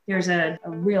there's a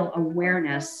real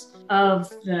awareness of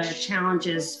the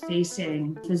challenges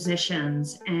facing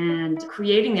physicians and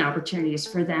creating the opportunities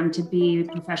for them to be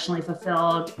professionally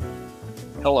fulfilled.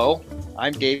 Hello,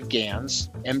 I'm Dave Gans,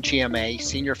 MGMA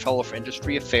Senior Fellow for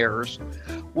Industry Affairs,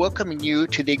 welcoming you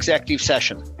to the Executive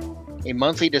Session, a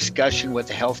monthly discussion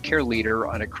with a healthcare leader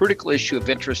on a critical issue of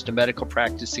interest to medical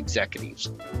practice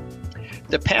executives.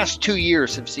 The past 2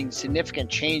 years have seen significant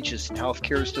changes in how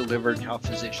healthcare is delivered and how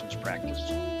physicians practice.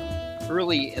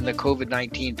 Early in the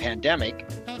COVID-19 pandemic,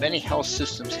 many health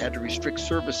systems had to restrict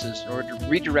services in order to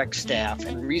redirect staff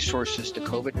and resources to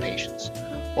COVID patients,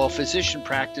 while physician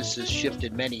practices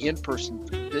shifted many in-person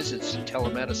visits to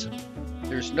telemedicine.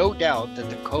 There's no doubt that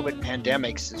the COVID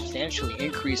pandemic substantially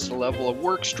increased the level of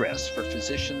work stress for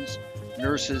physicians,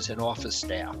 nurses, and office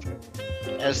staff.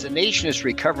 As the nation is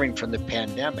recovering from the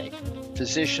pandemic,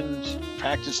 physicians,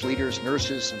 practice leaders,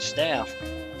 nurses, and staff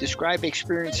describe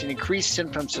experiencing increased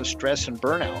symptoms of stress and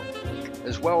burnout,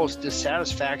 as well as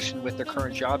dissatisfaction with their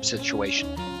current job situation.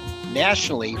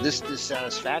 Nationally, this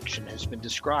dissatisfaction has been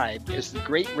described as the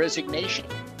Great Resignation,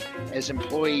 as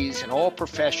employees in all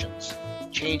professions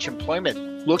change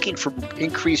employment looking for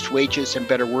increased wages and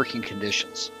better working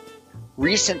conditions.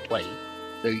 Recently,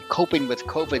 the Coping with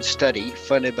COVID study,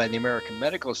 funded by the American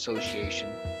Medical Association,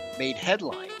 made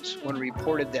headlines when it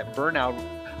reported that burnout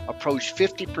approached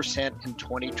 50% in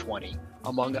 2020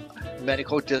 among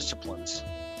medical disciplines,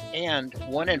 and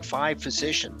 1 in 5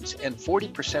 physicians and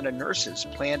 40% of nurses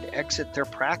plan to exit their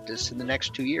practice in the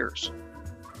next 2 years.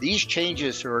 These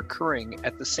changes are occurring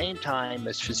at the same time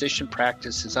as physician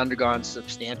practice has undergone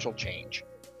substantial change.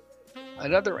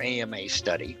 Another AMA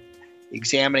study,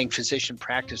 examining physician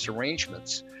practice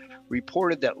arrangements,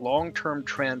 reported that long-term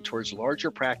trend towards larger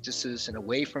practices and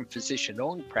away from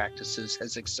physician-owned practices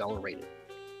has accelerated.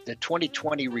 The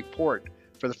 2020 report,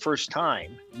 for the first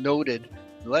time, noted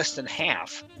less than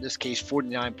half, in this case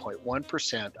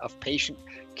 49.1%, of patient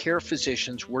care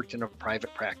physicians worked in a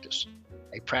private practice,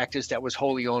 a practice that was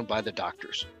wholly owned by the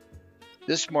doctors.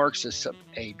 This marks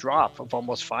a drop of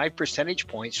almost 5 percentage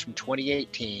points from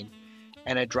 2018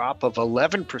 and a drop of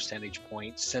 11 percentage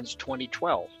points since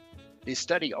 2012. The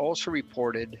study also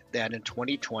reported that in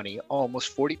 2020,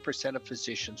 almost 40% of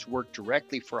physicians worked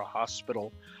directly for a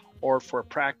hospital or for a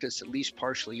practice at least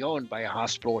partially owned by a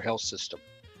hospital or health system.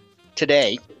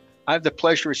 Today, I have the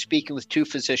pleasure of speaking with 2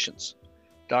 physicians,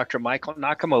 Dr. Michael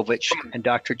Nachimovich and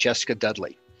Dr. Jessica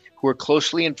Dudley, who are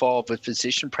closely involved with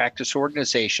physician practice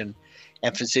organization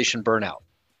and physician burnout.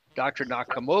 Dr.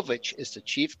 Nachimovich is the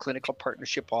Chief Clinical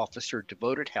Partnership Officer at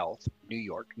Devoted Health, New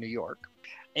York,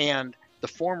 and the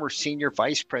former Senior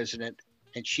Vice President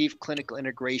and Chief Clinical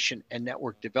Integration and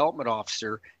Network Development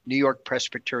Officer, New York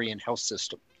Presbyterian Health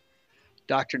System.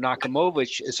 Dr.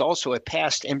 Nachimovich is also a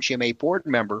past MGMA board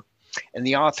member and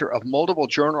the author of multiple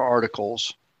journal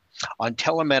articles on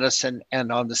telemedicine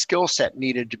and on the skill set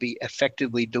needed to be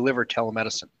effectively deliver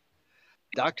telemedicine.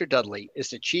 Dr. Dudley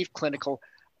is the Chief Clinical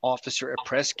Officer at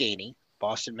Press Ganey,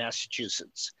 Boston,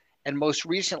 Massachusetts, and most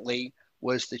recently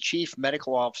was the Chief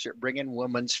Medical Officer at Brigham and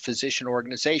Women's Physician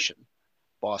Organization,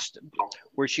 Boston,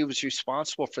 where she was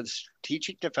responsible for the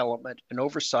strategic development and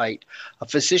oversight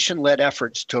of physician-led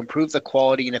efforts to improve the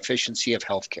quality and efficiency of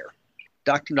healthcare.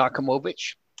 Dr.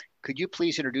 Nachimovich, could you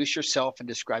please introduce yourself and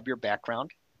describe your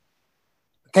background?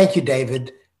 Thank you,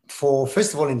 David, for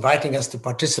first of all inviting us to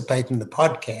participate in the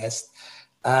podcast.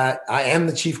 I am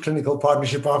the Chief Clinical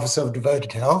Partnership Officer of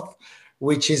Devoted Health,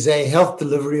 which is a health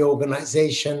delivery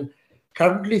organization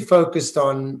currently focused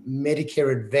on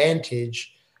Medicare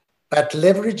Advantage, but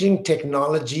leveraging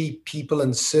technology, people,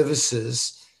 and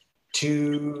services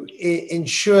to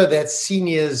ensure that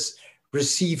seniors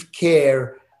receive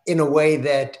care in a way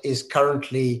that is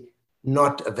currently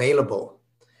not available.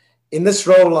 In this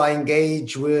role, I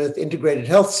engage with integrated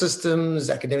health systems,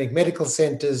 academic medical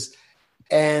centers,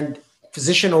 and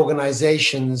physician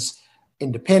organizations,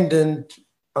 independent,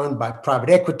 owned by private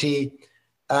equity,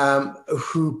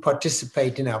 who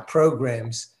participate in our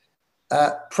programs.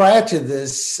 Prior to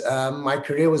this, my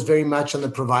career was very much on the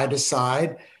provider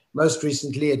side, most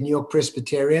recently at New York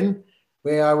Presbyterian,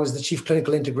 where I was the Chief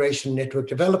Clinical Integration Network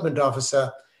Development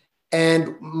Officer.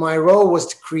 And my role was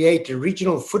to create a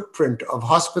regional footprint of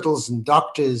hospitals and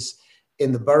doctors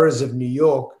in the boroughs of New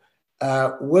York,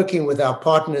 working with our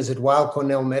partners at Weill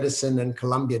Cornell Medicine and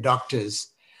Columbia Doctors.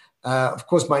 Of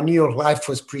course, my New York life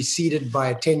was preceded by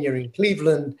a tenure in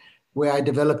Cleveland, where I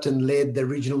developed and led the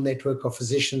regional network of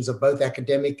physicians of both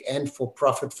academic and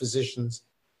for-profit physicians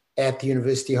at the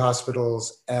university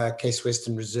hospitals, Case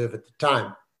Western Reserve at the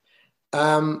time.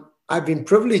 I've been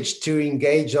privileged to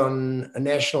engage on a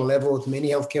national level with many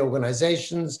healthcare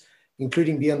organizations,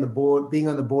 including being on the board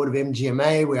of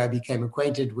MGMA, where I became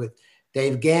acquainted with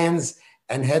Dave Gans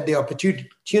and had the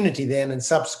opportunity then and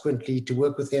subsequently to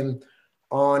work with him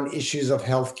on issues of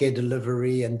healthcare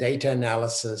delivery and data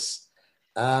analysis.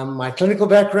 My clinical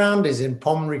background is in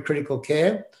pulmonary critical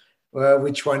care,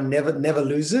 which one never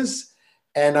loses.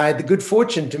 And I had the good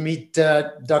fortune to meet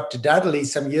Dr. Dudley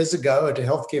some years ago at a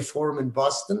healthcare forum in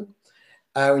Boston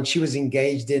when she was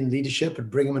engaged in leadership at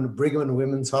Brigham and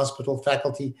Women's Hospital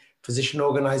Faculty Physician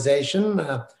Organization.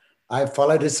 I've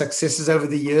followed her successes over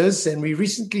the years, and we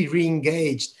recently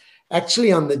re-engaged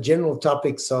actually on the general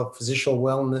topics of physician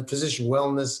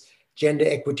wellness, gender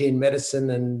equity in medicine,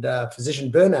 and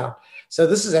physician burnout. So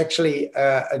this is actually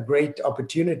a great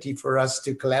opportunity for us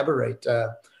to collaborate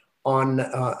on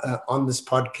this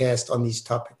podcast on these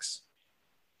topics.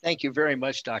 Thank you very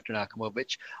much, Dr.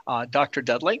 Nakamovich. Dr.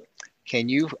 Dudley, can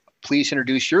you please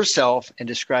introduce yourself and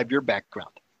describe your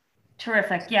background?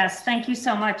 Terrific. Yes, thank you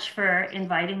so much for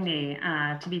inviting me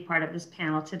to be part of this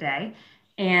panel today.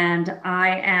 And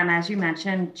I am, as you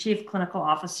mentioned, Chief Clinical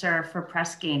Officer for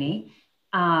Press Ganey.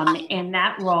 In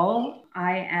that role,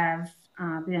 I have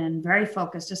been very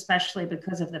focused, especially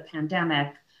because of the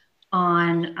pandemic,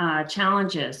 on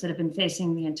challenges that have been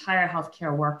facing the entire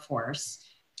healthcare workforce.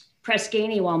 Press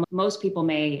Ganey, while most people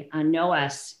may know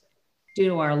us due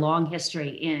to our long history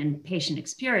in patient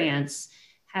experience,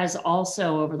 has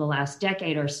also over the last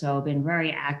decade or so been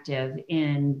very active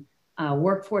in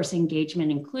workforce engagement,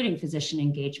 including physician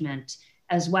engagement,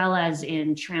 as well as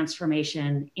in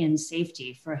transformation in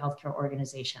safety for healthcare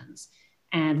organizations.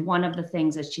 And one of the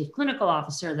things as Chief Clinical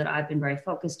Officer that I've been very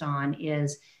focused on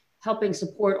is helping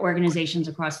support organizations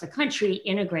across the country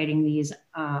integrating these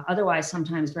otherwise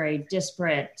sometimes very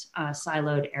disparate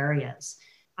siloed areas.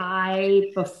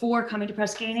 Before coming to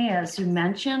Press Ganey, as you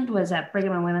mentioned, was at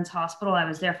Brigham and Women's Hospital. I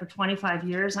was there for 25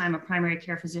 years. I'm a primary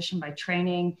care physician by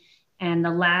training. And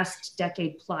the last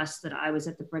decade plus that I was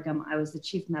at the Brigham, I was the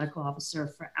Chief Medical Officer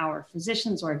for our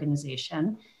physicians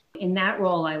organization. In that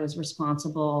role, I was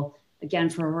responsible, again,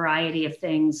 for a variety of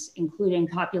things, including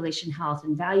population health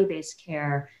and value-based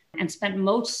care, and spent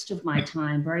most of my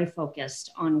time very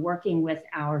focused on working with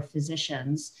our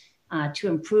physicians to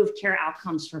improve care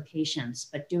outcomes for patients,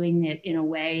 but doing it in a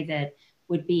way that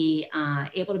would be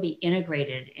able to be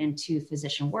integrated into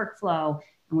physician workflow,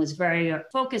 and was very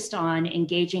focused on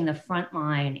engaging the front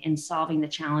line in solving the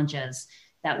challenges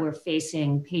that were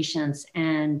facing patients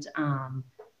and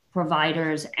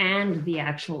providers and the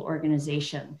actual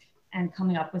organization, and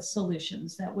coming up with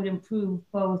solutions that would improve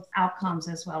both outcomes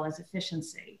as well as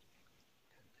efficiency.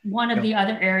 One of the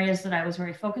other areas that I was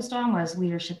very focused on was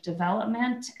leadership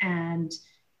development. And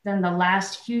then the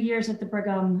last few years at the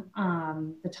Brigham,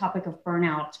 the topic of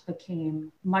burnout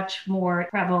became much more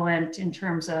prevalent in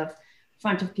terms of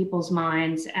front of people's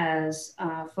minds as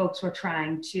folks were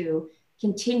trying to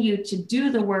continue to do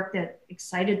the work that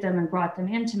excited them and brought them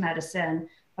into medicine,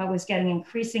 but was getting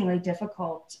increasingly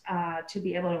difficult to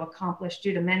be able to accomplish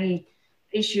due to many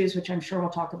issues, which I'm sure we'll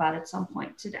talk about at some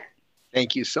point today.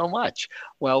 Thank you so much.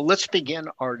 Well, let's begin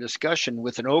our discussion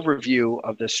with an overview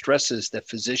of the stresses that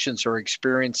physicians are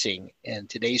experiencing in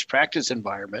today's practice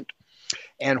environment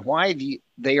and why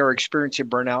they are experiencing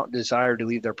burnout and desire to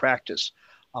leave their practice.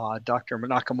 Dr.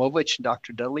 Nakamovich and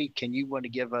Dr. Dudley, can you want to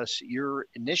give us your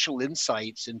initial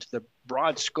insights into the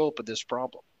broad scope of this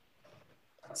problem?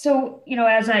 So,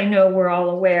 as I know, we're all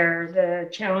aware, the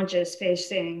challenges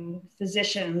facing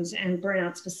physicians and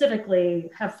burnout specifically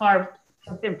have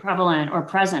been prevalent or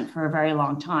present for a very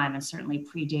long time, and certainly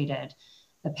predated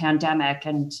the pandemic.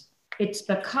 And it's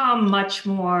become much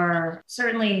more,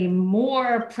 certainly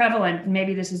more prevalent.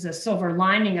 Maybe this is a silver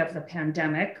lining of the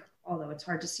pandemic, although it's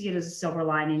hard to see it as a silver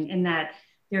lining, in that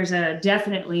there's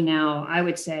definitely now, I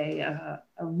would say, a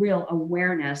real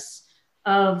awareness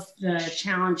of the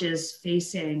challenges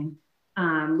facing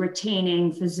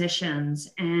retaining physicians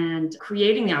and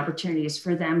creating the opportunities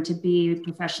for them to be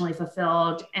professionally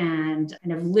fulfilled and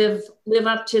kind of live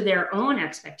up to their own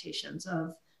expectations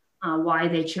of why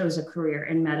they chose a career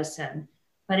in medicine.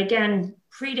 But again,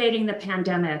 predating the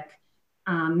pandemic,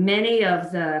 many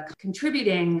of the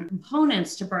contributing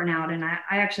components to burnout, and I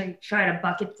actually try to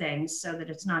bucket things so that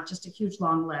it's not just a huge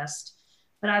long list,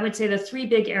 but I would say the three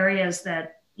big areas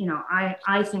that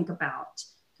I think about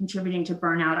contributing to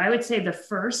burnout. I would say the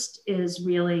first is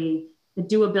really the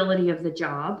doability of the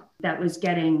job that was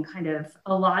getting kind of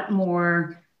a lot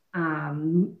more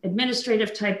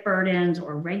administrative type burdens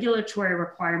or regulatory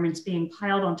requirements being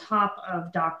piled on top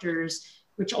of doctors,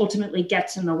 which ultimately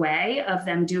gets in the way of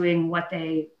them doing what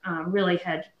they really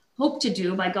had hoped to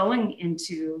do by going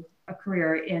into a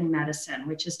career in medicine,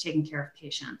 which is taking care of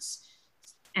patients.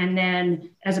 And then,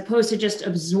 as opposed to just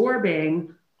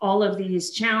absorbing all of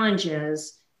these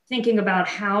challenges, thinking about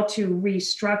how to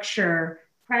restructure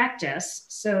practice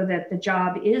so that the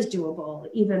job is doable,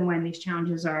 even when these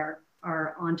challenges are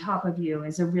on top of you,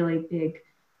 is a really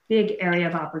big area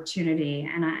of opportunity.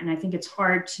 And I think it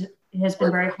has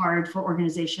been very hard for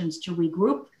organizations to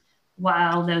regroup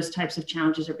while those types of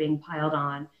challenges are being piled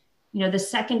on. The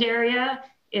second area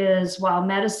is, while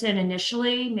medicine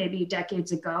initially, maybe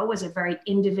decades ago, was a very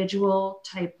individual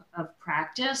type of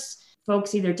practice,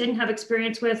 folks either didn't have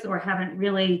experience with or haven't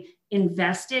really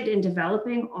invested in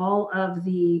developing all of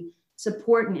the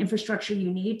support and infrastructure you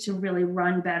need to really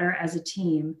run better as a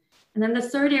team. And then the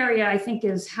third area, I think,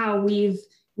 is how we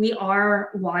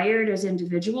are wired as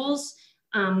individuals,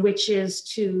 which is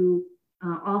to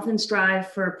often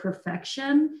strive for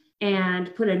perfection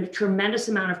and put a tremendous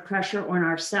amount of pressure on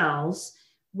ourselves,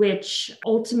 which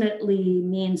ultimately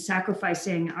means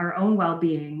sacrificing our own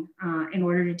well-being in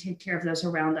order to take care of those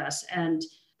around us. And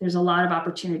there's a lot of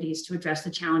opportunities to address the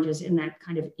challenges in that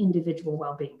kind of individual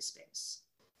well-being space.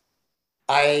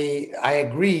 I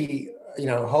agree,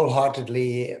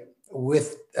 wholeheartedly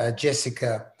with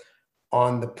Jessica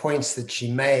on the points that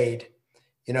she made.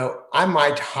 I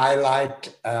might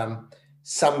highlight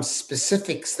some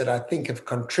specifics that I think have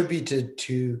contributed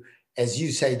to, as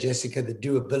you say, Jessica, the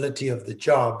doability of the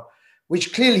job,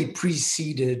 which clearly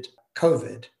preceded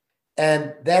COVID.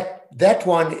 And that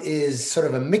one is sort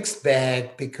of a mixed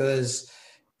bag, because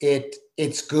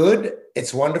it's good,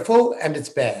 it's wonderful, and it's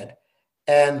bad.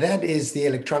 And that is the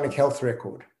electronic health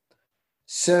record.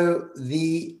 So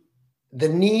the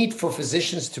need for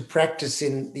physicians to practice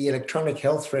in the electronic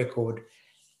health record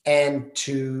and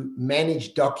to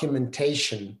manage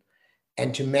documentation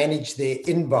and to manage their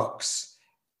inbox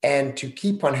and to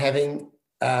keep on having,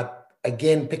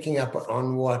 again, picking up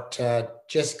on what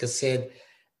Jessica said,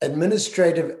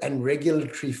 administrative and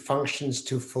regulatory functions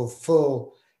to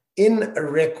fulfill in a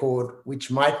record, which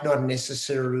might not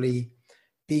necessarily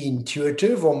be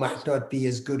intuitive or might not be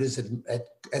as good as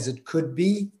it could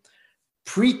be.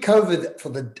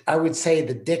 Pre-COVID, I would say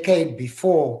the decade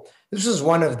before, this was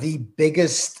one of the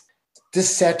biggest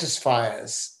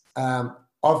dissatisfiers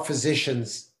of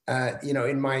physicians,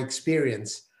 in my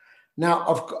experience. Now,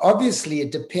 obviously,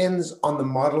 it depends on the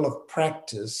model of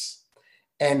practice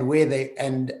and where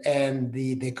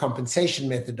the compensation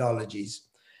methodologies.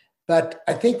 But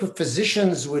I think if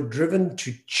physicians were driven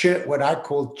to what I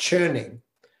call churning,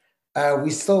 we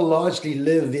still largely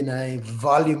live in a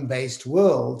volume-based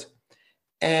world,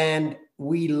 and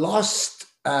we lost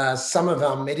some of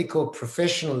our medical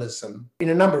professionalism in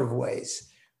a number of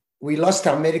ways. We lost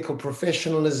our medical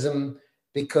professionalism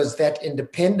because that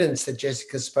independence that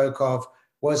Jessica spoke of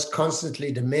was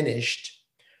constantly diminished.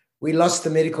 We lost the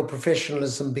medical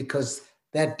professionalism because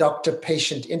that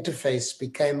doctor-patient interface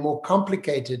became more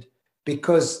complicated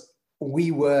because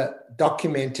we were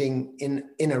documenting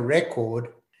in a record.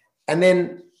 And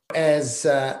then, as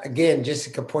again,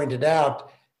 Jessica pointed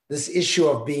out, this issue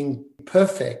of being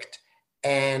perfect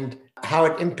and how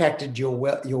it impacted your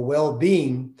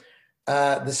well-being,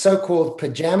 the so-called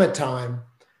pajama time,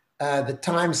 the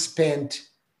time spent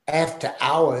after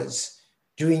hours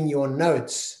doing your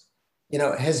notes,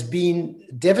 has been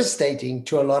devastating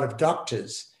to a lot of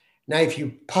doctors. Now, if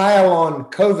you pile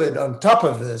on COVID on top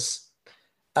of this,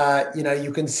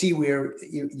 you can see where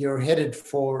you're headed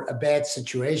for a bad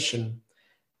situation.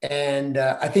 And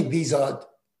I think these are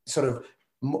sort of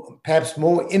perhaps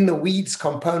more in the weeds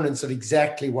components of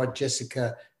exactly what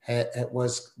Jessica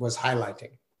was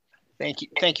highlighting. Thank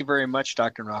you very much,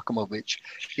 Dr. Nochomovitz.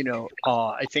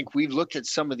 I think we've looked at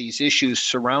some of these issues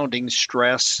surrounding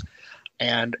stress.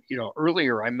 And,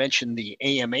 earlier I mentioned the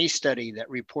AMA study that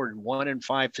reported 1 in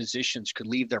 5 physicians could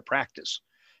leave their practice.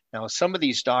 Now, some of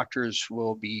these doctors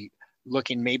will be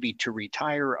looking maybe to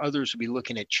retire. Others will be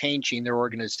looking at changing their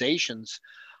organizations.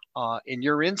 In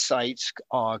your insights,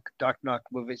 Dr.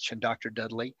 Nochomovitz and Dr.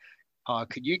 Dudley,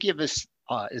 could you give us,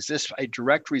 is this a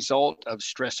direct result of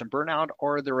stress and burnout,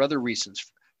 or are there other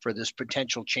reasons for this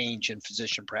potential change in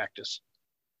physician practice?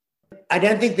 I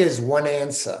don't think there's one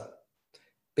answer,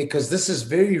 because this is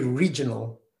very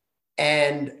regional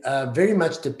and very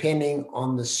much depending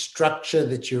on the structure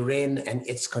that you're in and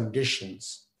its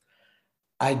conditions.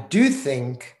 I do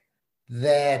think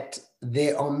that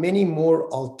there are many more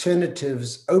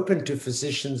alternatives open to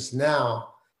physicians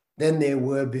now than there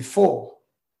were before.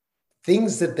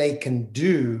 Things that they can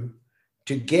do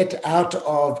to get out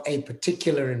of a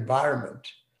particular environment.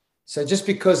 So just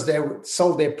because they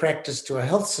sold their practice to a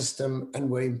health system and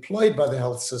were employed by the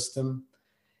health system,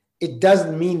 it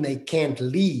doesn't mean they can't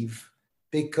leave,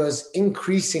 because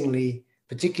increasingly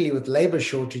particularly with labor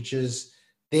shortages,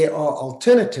 there are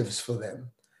alternatives for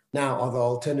them. Now, are the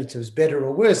alternatives better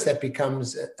or worse? That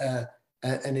becomes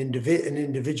an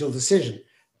individual decision.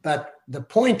 But the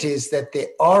point is that there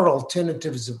are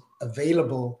alternatives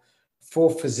available for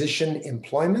physician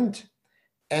employment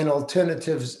and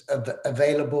alternatives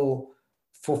available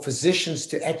for physicians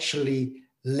to actually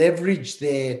leverage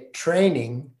their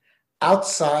training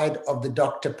outside of the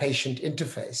doctor-patient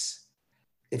interface.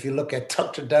 If you look at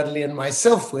Dr. Dudley and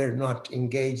myself, we're not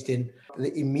engaged in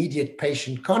the immediate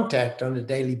patient contact on a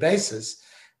daily basis,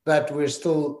 but we're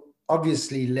still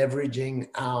obviously leveraging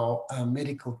our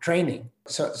medical training.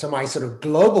 So my sort of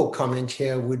global comment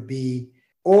here would be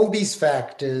all these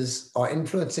factors are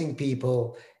influencing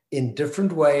people in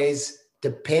different ways,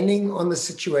 depending on the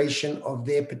situation of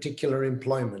their particular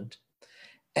employment.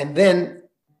 And then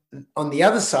on the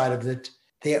other side of it,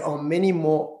 there are many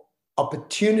more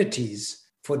opportunities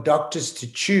for doctors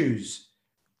to choose.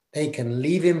 They can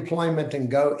leave employment and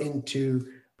go into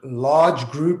large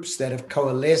groups that have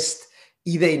coalesced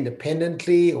either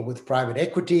independently or with private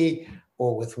equity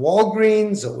or with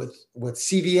Walgreens or with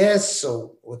CVS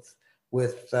or with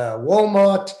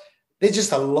Walmart. There's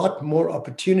just a lot more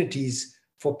opportunities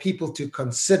for people to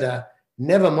consider,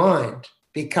 never mind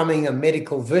becoming a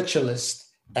medical virtualist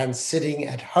and sitting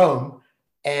at home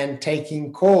and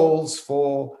taking calls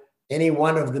for any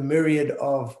one of the myriad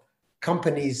of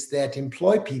companies that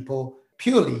employ people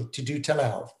purely to do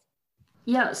telehealth.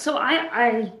 Yeah, so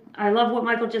I love what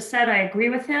Michael just said. I agree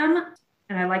with him,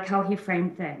 and I like how he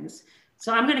framed things.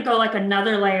 So I'm going to go like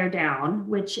another layer down,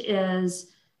 which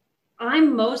is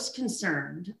I'm most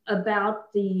concerned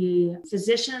about the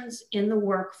physicians in the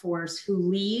workforce who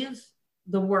leave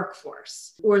the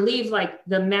workforce or leave like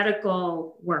the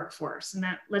medical workforce. And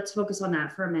that let's focus on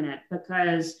that for a minute,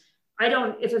 because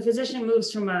if a physician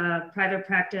moves from a private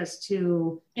practice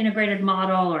to integrated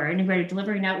model or integrated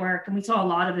delivery network, and we saw a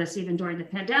lot of this even during the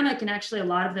pandemic, and actually a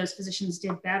lot of those physicians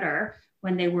did better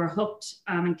when they were hooked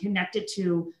and connected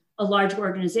to a large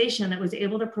organization that was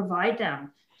able to provide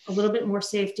them a little bit more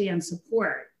safety and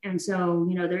support. And so,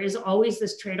 there is always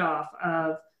this trade-off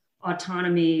of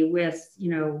autonomy with,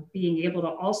 being able to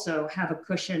also have a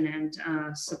cushion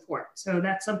and support. So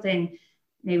that's something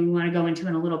maybe we want to go into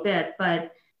in a little bit.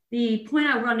 But the point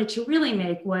I wanted to really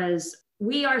make was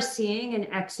we are seeing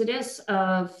an exodus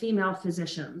of female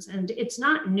physicians, and it's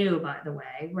not new, by the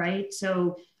way, right?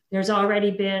 So there's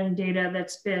already been data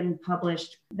that's been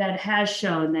published that has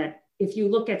shown that if you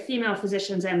look at female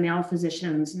physicians and male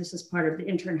physicians, and this is part of the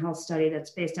Intern Health study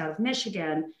that's based out of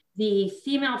Michigan, the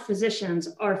female physicians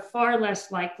are far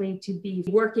less likely to be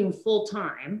working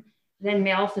full-time than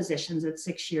male physicians at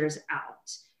 6 years out.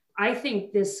 I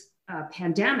think this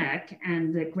pandemic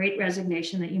and the great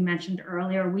resignation that you mentioned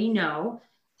earlier, we know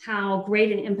how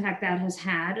great an impact that has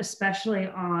had, especially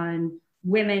on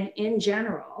women in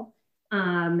general,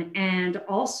 and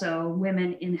also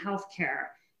women in healthcare.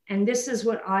 And this is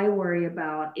what I worry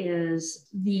about, is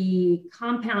the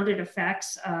compounded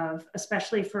effects of,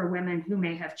 especially for women who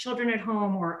may have children at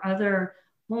home or other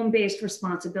home-based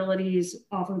responsibilities,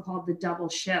 often called the double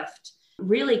shift,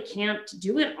 really can't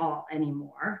do it all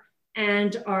anymore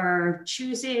and are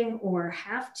choosing or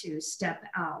have to step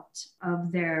out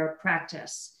of their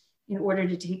practice in order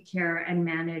to take care and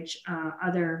manage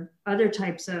other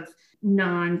types of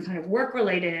non kind of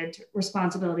work-related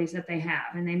responsibilities that they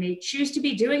have. And they may choose to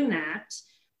be doing that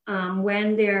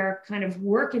when their kind of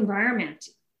work environment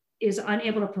is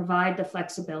unable to provide the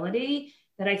flexibility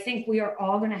that I think we are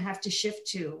all going to have to shift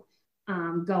to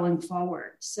going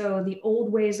forward. So the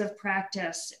old ways of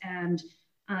practice and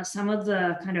some of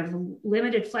the kind of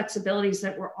limited flexibilities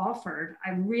that were offered,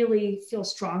 I really feel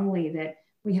strongly that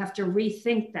we have to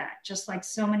rethink that, just like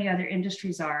so many other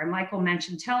industries are. And Michael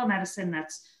mentioned telemedicine,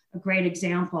 that's a great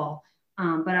example.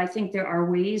 But I think there are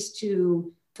ways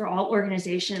for all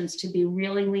organizations to be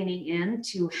really leaning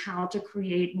into how to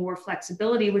create more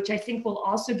flexibility, which I think will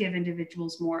also give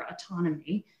individuals more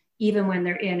autonomy, even when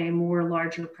they're in a more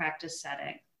larger practice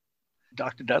setting.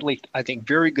 Dr. Dudley, I think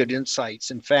very good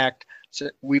insights. In fact, so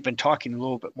we've been talking a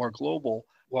little bit more global.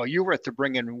 While you were at the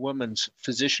Brigham and Women's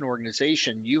Physician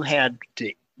Organization, you had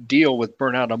to deal with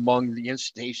burnout among the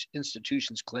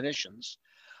institution's clinicians.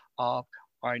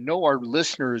 I know our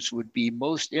listeners would be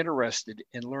most interested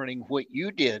in learning what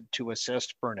you did to assess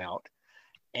burnout.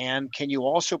 And can you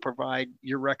also provide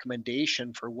your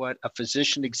recommendation for what a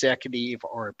physician executive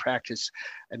or a practice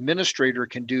administrator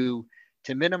can do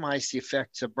to minimize the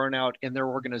effects of burnout in their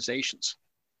organizations?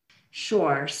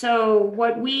 Sure. So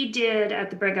what we did at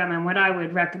the Brigham and what I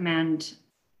would recommend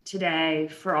today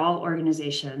for all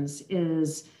organizations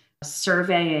is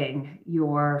surveying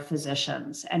your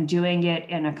physicians and doing it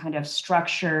in a kind of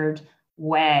structured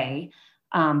way,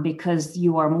 because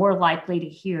you are more likely to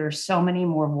hear so many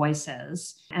more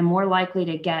voices and more likely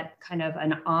to get kind of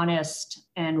an honest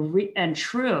and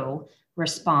true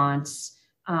response,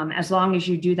 as long as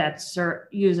you do that,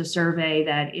 use a survey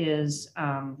that is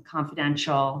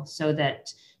confidential so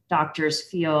that doctors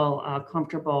feel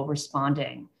comfortable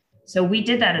responding. So we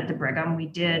did that at the Brigham. We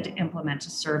did implement a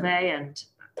survey, and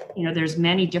there's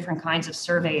many different kinds of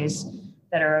surveys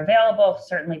that are available.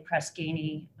 Certainly Press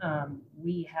Ganey,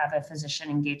 we have a physician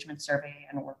engagement survey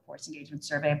and a workforce engagement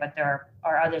survey, but there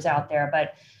are others out there.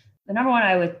 But the number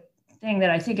one thing that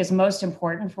I think is most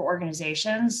important for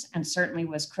organizations, and certainly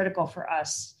was critical for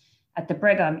us at the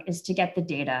Brigham, is to get the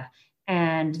data.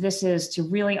 And this is to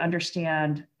really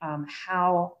understand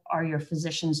how are your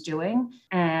physicians doing.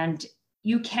 And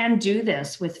you can do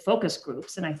this with focus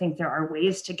groups. And I think there are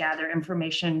ways to gather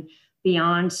information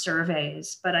beyond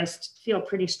surveys, but I feel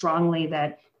pretty strongly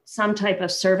that some type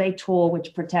of survey tool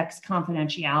which protects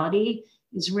confidentiality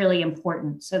is really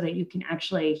important so that you can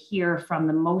actually hear from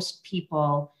the most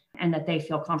people and that they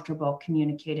feel comfortable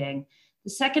communicating.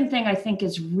 The second thing I think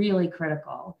is really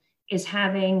critical is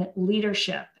having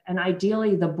leadership, and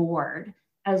ideally the board,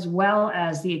 as well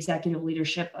as the executive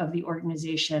leadership of the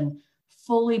organization,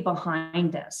 fully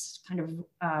behind this, kind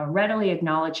of readily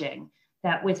acknowledging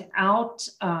that without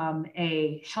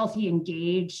a healthy,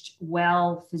 engaged,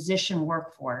 well physician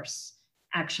workforce,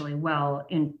 actually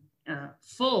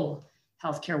full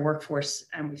healthcare workforce,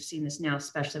 and we've seen this now,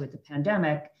 especially with the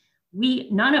pandemic,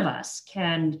 none of us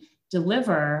can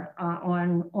deliver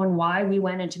on why we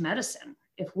went into medicine.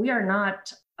 If we are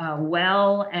not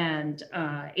well and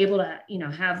able to,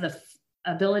 have the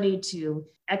ability to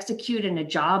execute in a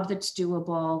job that's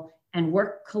doable and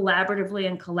work collaboratively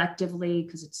and collectively,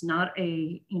 because it's not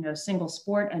a single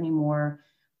sport anymore,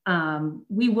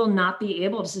 we will not be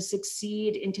able to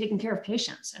succeed in taking care of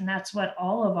patients. And that's what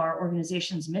all of our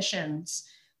organization's missions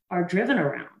are driven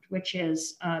around, which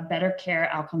is better care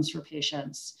outcomes for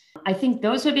patients. I think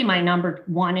those would be my number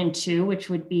 1 and 2, which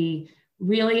would be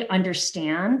really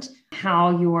understand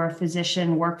how your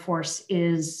physician workforce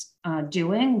is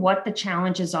doing, what the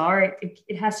challenges are.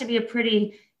 It has to be a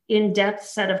pretty in-depth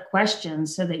set of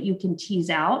questions so that you can tease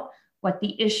out what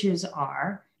the issues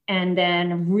are, and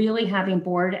then really having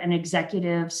board and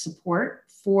executive support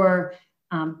for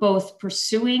both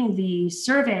pursuing the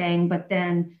surveying, but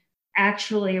then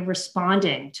actually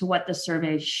responding to what the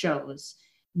survey shows,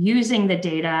 using the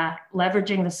data,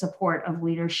 leveraging the support of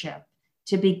leadership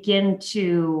to begin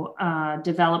to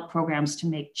develop programs to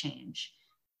make change.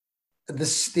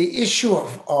 The issue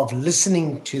of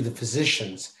listening to the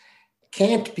physicians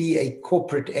can't be a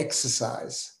corporate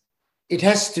exercise. It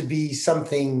has to be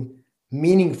something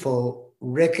meaningful,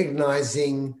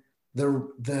 recognizing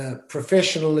the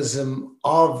professionalism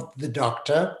of the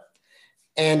doctor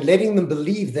and letting them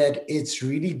believe that it's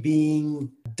really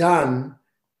being done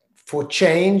for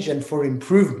change and for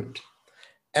improvement.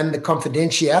 And the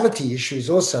confidentiality issue is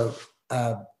also,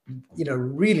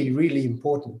 really, really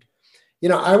important.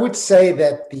 I would say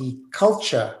that the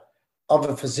culture of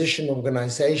a physician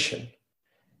organization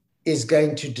is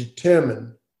going to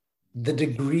determine the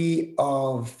degree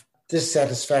of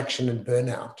dissatisfaction and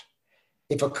burnout.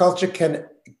 If a culture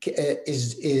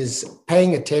is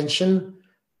paying attention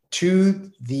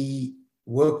to the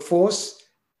workforce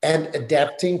and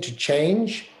adapting to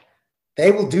change,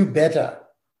 they will do better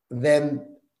than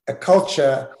a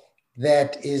culture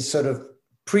that is sort of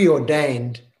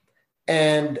preordained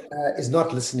and is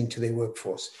not listening to their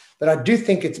workforce. But I do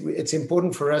think it's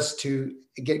important for us to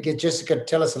get Jessica to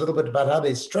tell us a little bit about how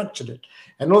they structured it.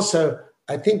 And also,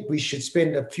 I think we should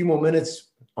spend a few more minutes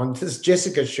on this,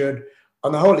 Jessica should,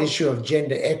 on the whole issue of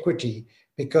gender equity,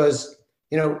 because,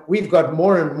 we've got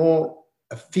more and more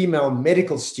female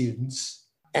medical students,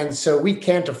 and so we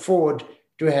can't afford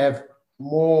to have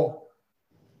more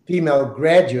female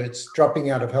graduates dropping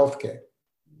out of healthcare.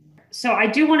 So I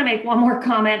do want to make one more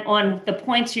comment on the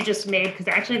points you just made, because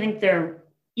I actually think they're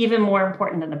even more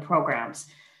important than the programs,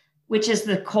 which is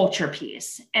the culture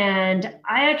piece. And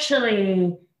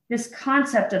this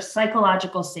concept of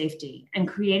psychological safety and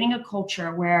creating a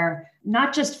culture where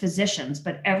not just physicians,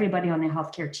 but everybody on the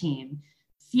healthcare team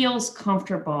feels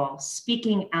comfortable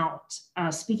speaking out,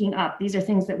 speaking up. These are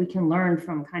things that we can learn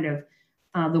from kind of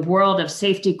the world of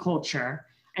safety culture.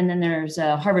 And then there's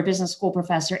a Harvard Business School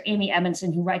professor, Amy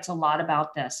Edmondson, who writes a lot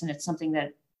about this. And it's something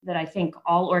that I think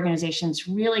all organizations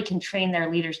really can train their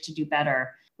leaders to do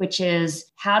better, which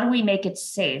is how do we make it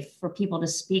safe for people to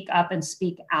speak up and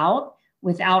speak out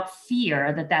without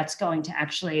fear that that's going to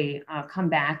actually come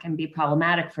back and be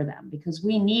problematic for them, because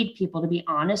we need people to be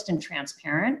honest and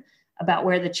transparent about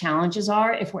where the challenges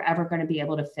are if we're ever going to be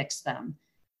able to fix them.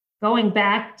 Going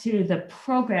back to the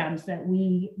programs that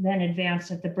we then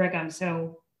advanced at the Brigham,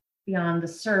 so beyond the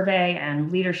survey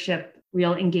and leadership,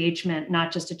 real engagement,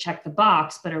 not just to check the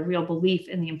box, but a real belief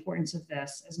in the importance of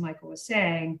this, as Michael was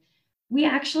saying, we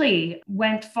actually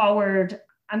went forward,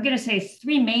 I'm going to say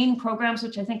 3 main programs,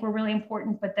 which I think were really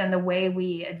important, but then the way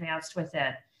we advanced with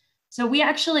it. So we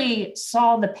actually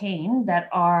saw the pain that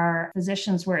our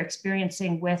physicians were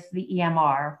experiencing with the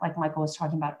EMR, like Michael was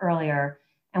talking about earlier,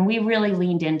 and we really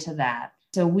leaned into that.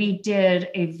 So we did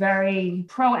a very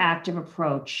proactive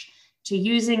approach to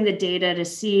using the data to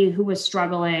see who was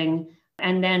struggling,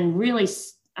 and then really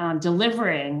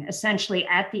delivering essentially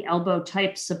at the elbow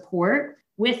type support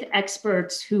with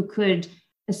experts who could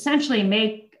essentially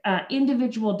make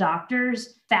individual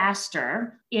doctors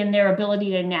faster in their ability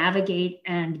to navigate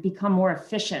and become more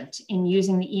efficient in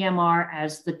using the EMR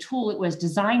as the tool it was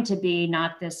designed to be,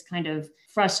 not this kind of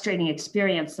frustrating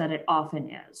experience that it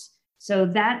often is. So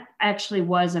that actually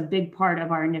was a big part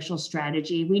of our initial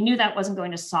strategy. We knew that wasn't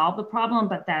going to solve the problem,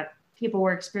 but that people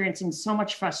were experiencing so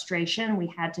much frustration, we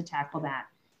had to tackle that.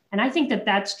 And I think that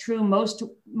that's true.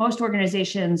 Most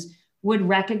organizations would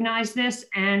recognize this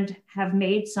and have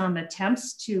made some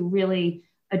attempts to really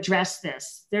address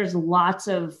this. There's lots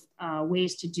of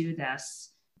ways to do this,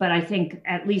 but I think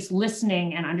at least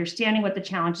listening and understanding what the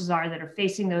challenges are that are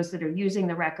facing those that are using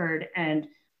the record and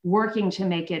working to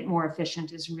make it more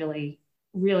efficient is really,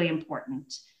 really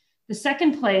important. The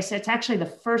second place, it's actually the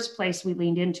first place we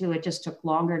leaned into, it just took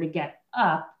longer to get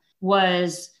up,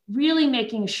 was really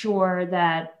making sure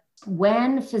that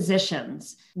when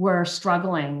physicians were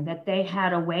struggling, that they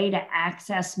had a way to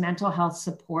access mental health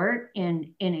support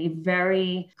in a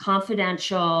very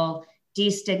confidential,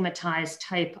 destigmatized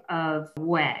type of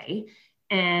way.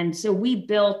 And so we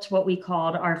built what we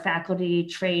called our faculty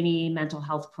trainee mental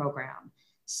health program,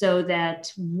 so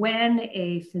that when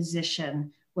a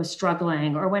physician was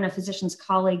struggling, or when a physician's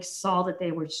colleagues saw that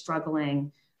they were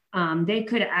struggling, they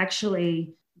could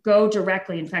actually go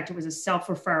directly. In fact, it was a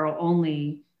self-referral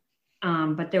only,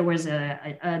 but there was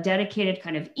a dedicated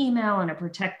kind of email and a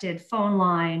protected phone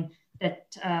line that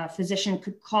a physician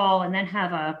could call and then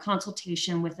have a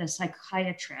consultation with a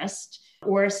psychiatrist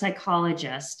or a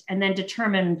psychologist, and then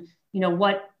determine,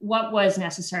 what was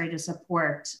necessary to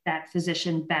support that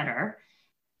physician better.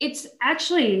 It's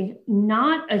actually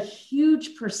not a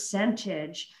huge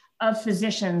percentage of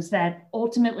physicians that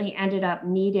ultimately ended up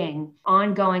needing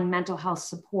ongoing mental health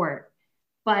support.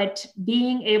 But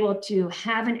being able to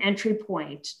have an entry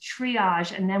point,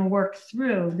 triage, and then work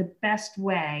through the best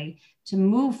way to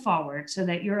move forward so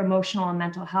that your emotional and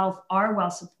mental health are well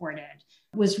supported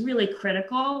was really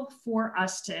critical for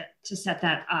us to set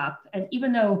that up. And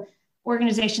even though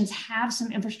organizations have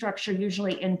some infrastructure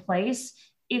usually in place,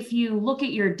 if you look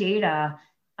at your data,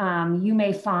 you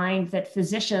may find that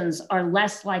physicians are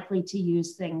less likely to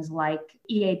use things like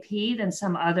EAP than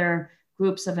some other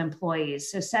groups of employees.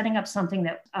 So setting up something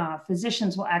that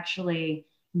physicians will actually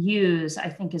use, I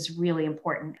think, is really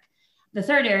important. The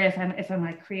third area, if I'm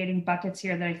like creating buckets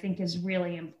here, that I think is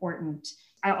really important,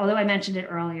 although I mentioned it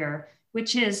earlier,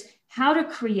 which is how to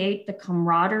create the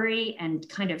camaraderie and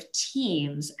kind of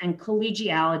teams and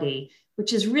collegiality,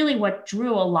 which is really what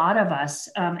drew a lot of us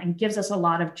and gives us a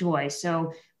lot of joy.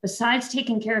 So besides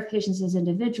taking care of patients as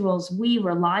individuals, we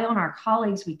rely on our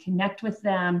colleagues, we connect with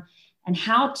them, and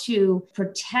how to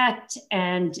protect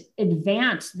and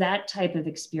advance that type of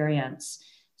experience.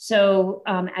 So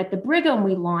at the Brigham,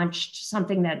 we launched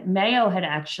something that Mayo had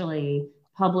actually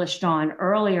published on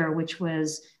earlier, which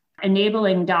was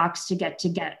enabling docs to get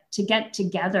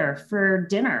together for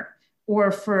dinner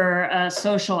or for a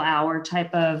social hour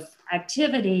type of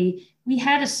activity. We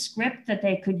had a script that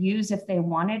they could use if they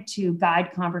wanted to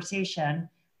guide conversation,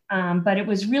 but it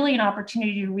was really an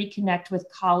opportunity to reconnect with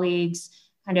colleagues,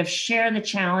 kind of share the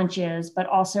challenges, but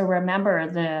also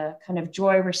remember the kind of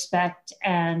joy, respect,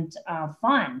 and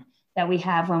fun that we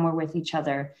have when we're with each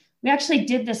other. We actually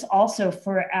did this also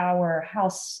for our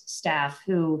house staff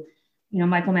who,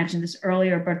 Michael mentioned this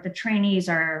earlier, but the trainees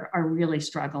are really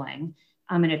struggling.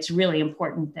 And it's really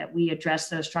important that we address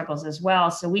those struggles as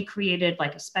well. So we created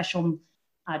like a special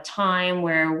time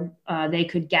where they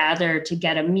could gather to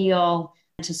get a meal,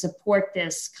 to support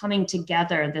this coming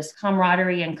together, this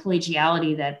camaraderie and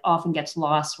collegiality that often gets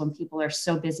lost when people are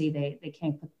so busy they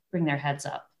can't bring their heads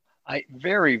up.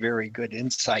 Very, very good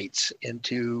insights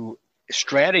into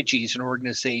strategies an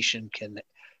organization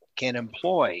can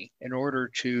employ in order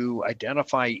to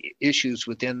identify issues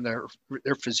within their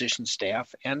physician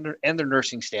staff and their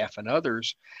nursing staff and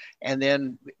others. And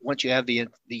then once you have the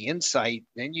insight,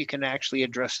 then you can actually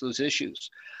address those issues.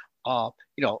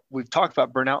 We've talked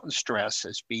about burnout and stress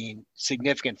as being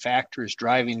significant factors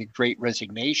driving the Great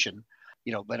Resignation,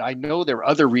 but I know there are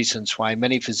other reasons why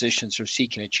many physicians are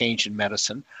seeking a change in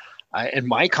medicine. In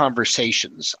my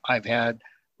conversations I've had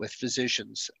with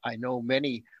physicians, I know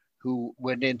many who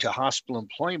went into hospital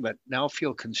employment now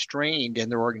feel constrained in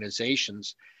their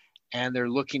organizations, and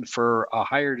they're looking for a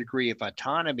higher degree of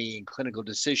autonomy in clinical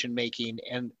decision making,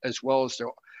 and as well as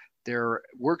their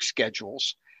work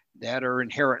schedules that are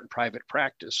inherent in private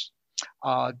practice.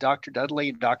 Dr. Dudley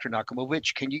and Dr.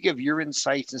 Nochomovitch, can you give your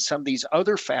insights in some of these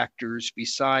other factors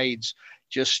besides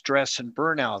just stress and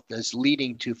burnout that's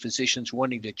leading to physicians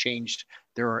wanting to change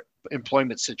their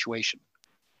employment situation?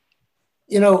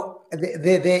 There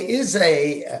is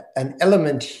an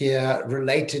element here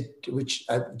related, which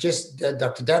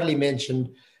Dr. Dudley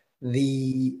mentioned,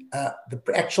 the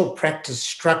actual practice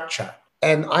structure.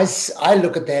 And I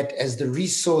look at that as the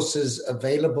resources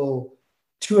available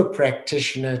to a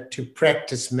practitioner to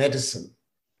practice medicine.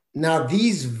 Now,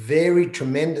 these vary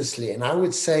tremendously. And I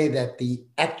would say that the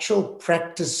actual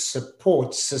practice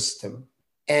support system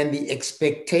and the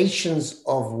expectations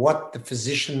of what the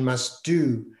physician must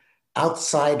do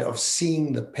outside of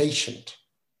seeing the patient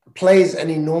plays an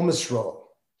enormous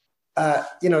role.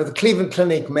 The Cleveland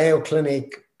Clinic, Mayo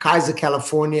Clinic, Kaiser,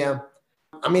 California,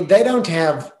 they don't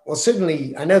have, well,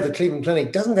 certainly I know the Cleveland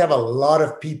Clinic doesn't have a lot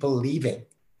of people leaving.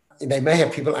 They may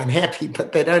have people unhappy,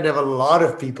 but they don't have a lot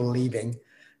of people leaving.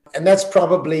 And that's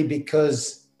probably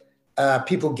because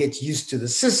people get used to the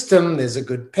system, there's a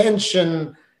good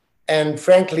pension, and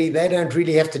frankly, they don't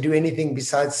really have to do anything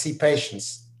besides see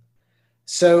patients.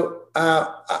 So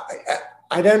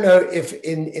I don't know if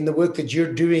in the work that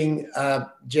you're doing,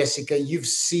 Jessica, you've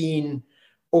seen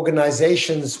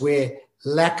organizations where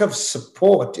lack of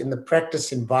support in the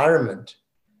practice environment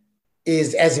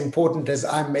is as important as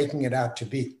I'm making it out to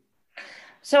be.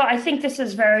 So I think this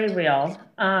is very real,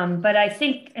 but I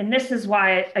think, and this is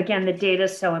why, again, the data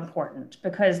is so important,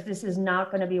 because this is not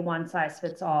going to be one size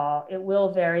fits all. It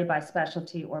will vary by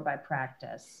specialty or by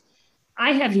practice.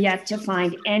 I have yet to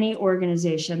find any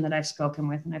organization that I've spoken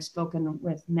with, and I've spoken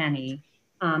with many,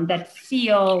 that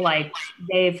feel like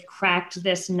they've cracked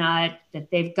this nut, that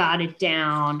they've got it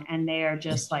down, and they are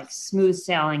just like smooth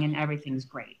sailing and everything's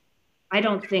great. I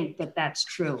don't think that that's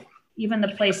true. Even the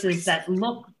places that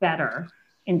look better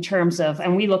in terms of,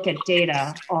 and we look at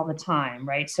data all the time,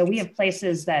 right? So we have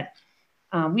places that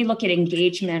we look at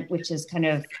engagement, which is kind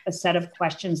of a set of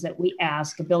questions that we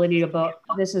ask, ability to,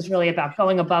 this is really about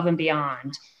going above and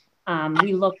beyond.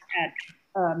 We look at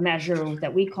a measure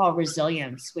that we call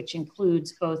resilience, which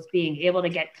includes both being able to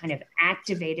get kind of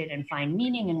activated and find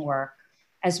meaning in work,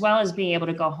 as well as being able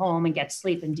to go home and get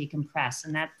sleep and decompress.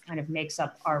 And that kind of makes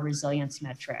up our resilience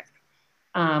metric.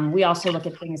 We also look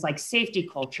at things like safety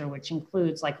culture, which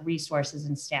includes like resources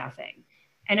and staffing.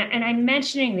 And I'm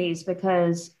mentioning these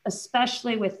because,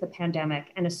 especially with the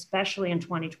pandemic and especially in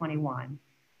 2021,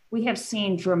 we have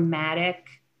seen dramatic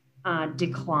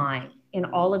decline in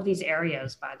all of these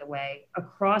areas, by the way,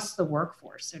 across the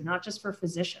workforce. So not just for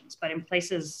physicians, but in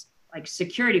places like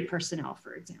security personnel,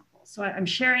 for example. So I'm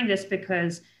sharing this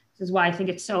because this is why I think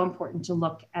it's so important to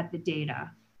look at the data.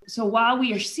 So while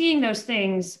we are seeing those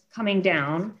things coming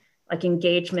down, like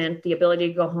engagement, the ability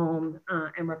to go home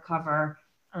and recover,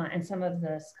 and some of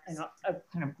the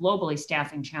kind of globally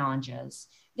staffing challenges,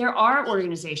 there are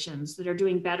organizations that are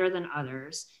doing better than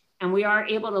others. And we are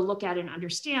able to look at and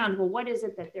understand, well, what is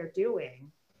it that they're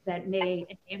doing that may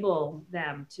enable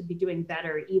them to be doing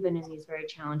better even in these very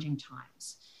challenging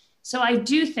times? So I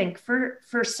do think for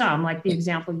some, like the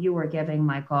example you were giving,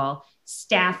 Michael,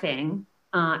 staffing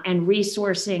and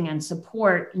resourcing and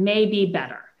support may be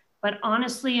better. But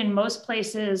honestly, in most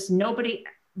places,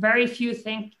 very few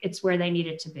think it's where they need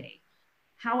it to be.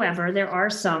 However, there are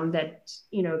some that,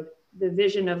 the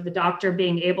vision of the doctor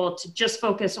being able to just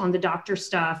focus on the doctor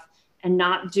stuff and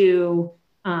not do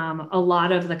a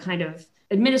lot of the kind of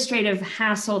administrative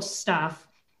hassle stuff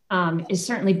is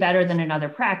certainly better than in other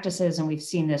practices. And we've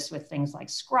seen this with things like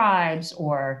scribes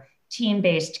or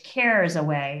team-based care as a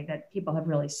way that people have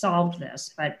really solved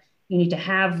this, but you need to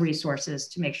have resources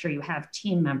to make sure you have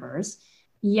team members.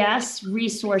 Yes,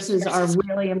 resources are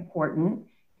really important,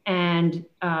 and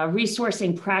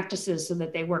resourcing practices so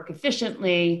that they work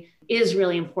efficiently is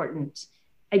really important.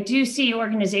 I do see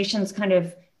organizations kind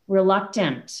of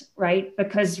reluctant, right?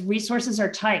 Because resources are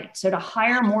tight. So to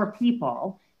hire more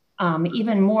people,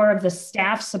 even more of the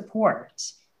staff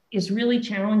support, is really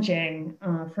challenging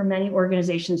for many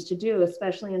organizations to do,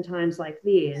 especially in times like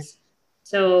these.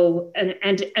 So,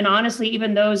 and honestly,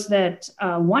 even those that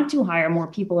want to hire more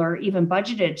people or even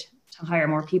budgeted to hire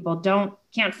more people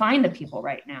can't find the people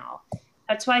right now.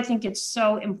 That's why I think it's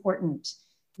so important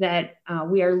that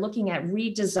we are looking at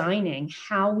redesigning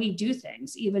how we do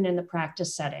things, even in the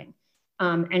practice setting,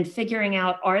 and figuring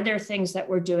out, are there things that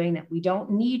we're doing that we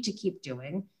don't need to keep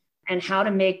doing, and how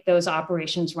to make those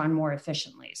operations run more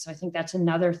efficiently. So I think that's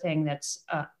another thing that's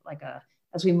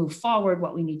as we move forward,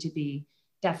 what we need to be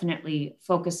definitely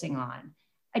focusing on.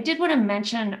 I did want to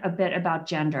mention a bit about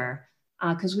gender,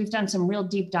 because we've done some real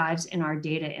deep dives in our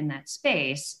data in that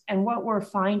space. And what we're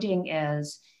finding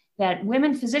is that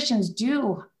women physicians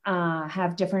do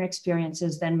have different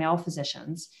experiences than male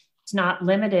physicians. It's not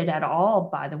limited at all,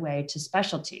 by the way, to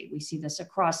specialty. We see this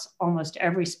across almost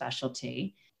every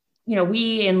specialty.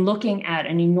 We, in looking at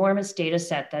an enormous data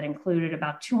set that included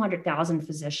about 200,000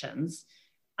 physicians,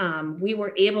 we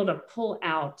were able to pull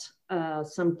out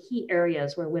some key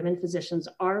areas where women physicians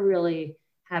are really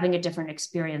having a different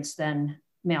experience than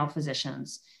male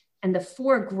physicians. And the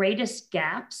 4 greatest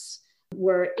gaps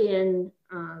were in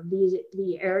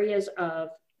the areas of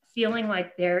feeling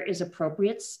like there is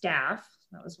appropriate staff.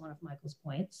 That was one of Michael's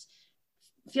points.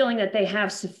 Feeling that they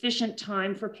have sufficient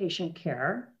time for patient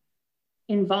care.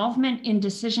 Involvement in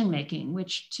decision-making,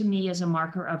 which to me is a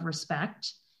marker of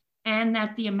respect, and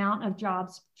that the amount of job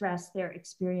stress they're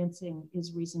experiencing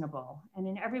is reasonable. And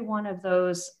in every one of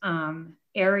those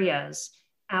areas,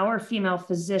 our female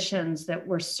physicians that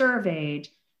were surveyed,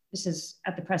 this is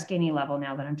at the Press Ganey level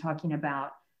now that I'm talking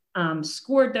about,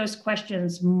 scored those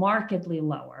questions markedly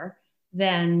lower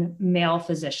than male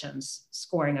physicians'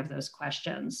 scoring of those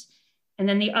questions. And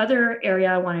then the other area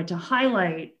I wanted to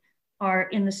highlight are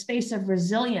in the space of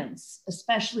resilience,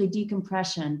 especially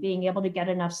decompression, being able to get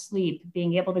enough sleep,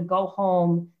 being able to go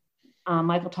home.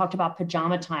 Michael talked about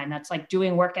pajama time. That's like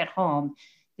doing work at home.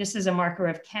 This is a marker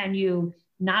of, can you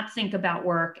not think about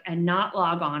work and not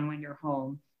log on when you're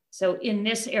home? So in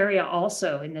this area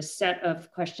also, in this set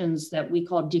of questions that we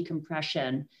call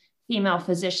decompression, female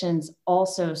physicians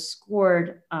also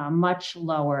scored much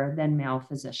lower than male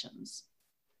physicians.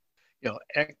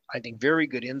 I think very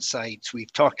good insights.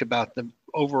 We've talked about the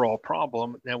overall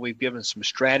problem. Now we've given some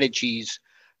strategies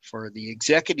for the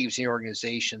executives in the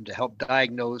organization to help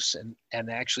diagnose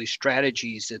and actually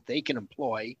strategies that they can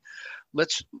employ.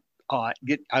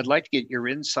 I'd like to get your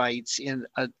insights in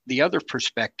the other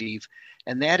perspective,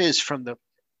 and that is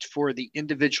for the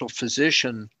individual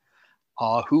physician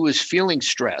who is feeling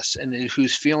stress and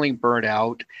who's feeling burnt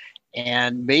out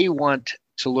and may want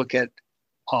to look at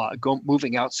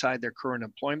moving outside their current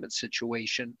employment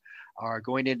situation, or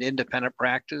going into independent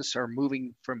practice, or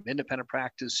moving from independent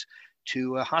practice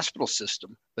to a hospital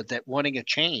system, but that wanting a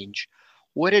change.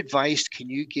 What advice can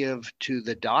you give to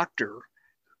the doctor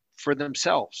for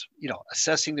themselves,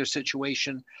 assessing their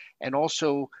situation, and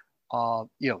also,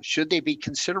 should they be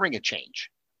considering a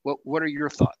change? What are your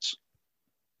thoughts?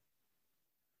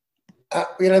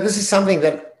 This is something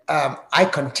that I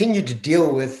continue to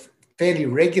deal with fairly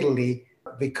regularly,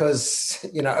 because,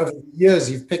 over the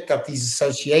years, you've picked up these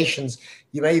associations.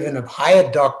 You may even have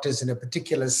hired doctors in a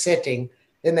particular setting.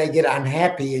 Then they get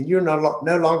unhappy and you're no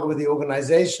longer with the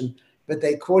organization, but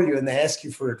they call you and they ask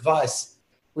you for advice,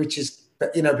 which is,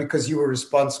 because you were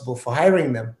responsible for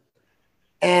hiring them.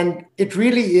 And it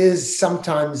really is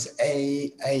sometimes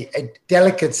a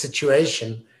delicate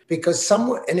situation, because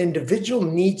an individual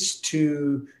needs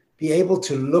to be able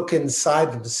to look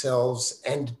inside themselves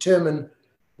and determine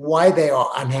why they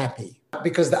are unhappy,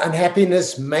 because the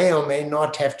unhappiness may or may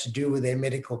not have to do with their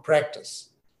medical practice.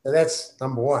 So that's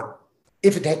number one.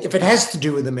 If it has to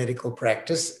do with the medical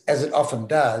practice, as it often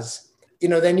does,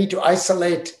 they need to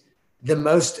isolate the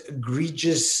most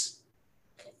egregious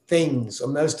things or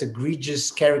most egregious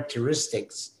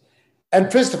characteristics.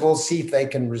 And first of all, see if they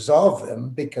can resolve them,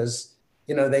 because,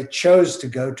 they chose to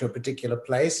go to a particular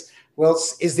place. Well,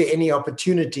 is there any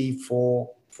opportunity for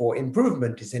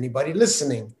improvement? Is anybody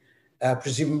listening?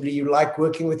 Presumably you like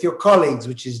working with your colleagues,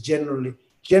 which is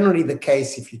generally the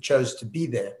case if you chose to be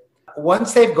there.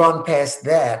 Once they've gone past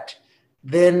that,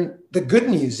 then the good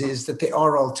news is that there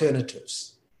are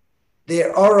alternatives.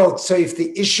 So if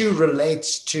the issue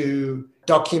relates to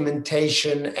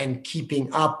documentation and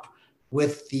keeping up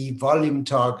with the volume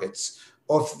targets,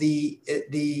 or if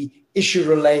the issue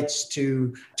relates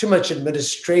to too much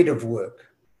administrative work,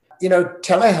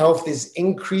 telehealth is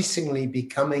increasingly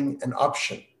becoming an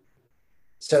option.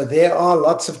 So there are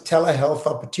lots of telehealth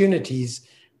opportunities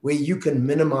where you can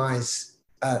minimize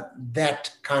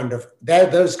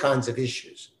those kinds of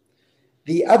issues.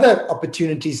 The other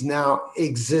opportunities now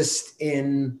exist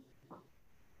in,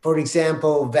 for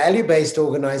example, value-based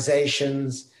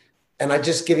organizations. And I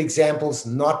just give examples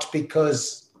not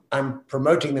because I'm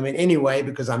promoting them in any way,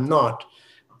 because I'm not,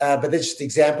 but they're just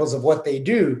examples of what they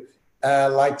do.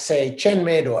 Like say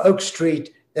ChenMed or Oak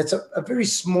Street, that's a very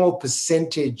small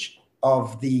percentage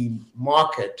of the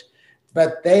market,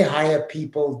 but they hire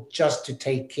people just to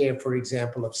take care, for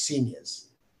example, of seniors.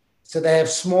 So they have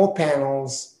small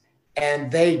panels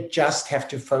and they just have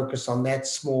to focus on that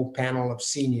small panel of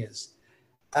seniors.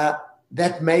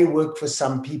 That may work for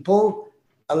some people.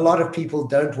 A lot of people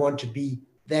don't want to be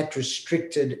that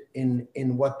restricted in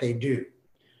what they do.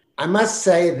 I must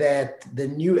say that the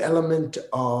new element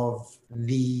of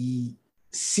the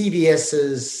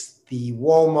CVS's, the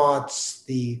Walmarts,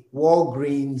 the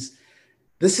Walgreens,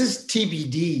 this is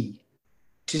TBD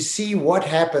to see what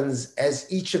happens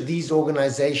as each of these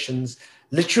organizations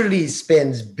literally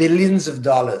spends billions of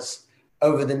dollars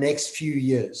over the next few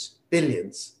years,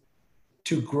 billions,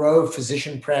 to grow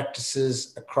physician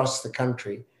practices across the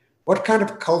country. What kind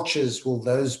of cultures will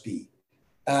those be?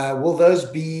 Will those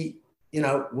be,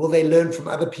 will they learn from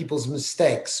other people's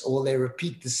mistakes, or will they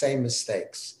repeat the same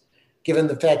mistakes, given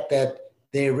the fact that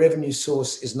their revenue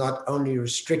source is not only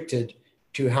restricted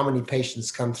to how many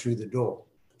patients come through the door?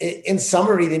 In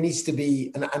summary, there needs to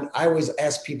be, and I always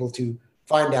ask people to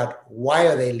find out why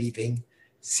are they leaving,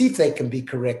 see if they can be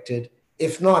corrected.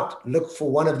 If not, look for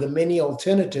one of the many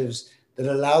alternatives that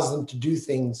allows them to do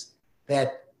things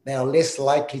that they are less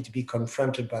likely to be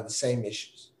confronted by the same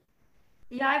issues.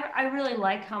 Yeah, I really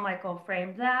like how Michael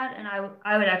framed that. And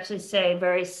I would actually say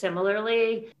very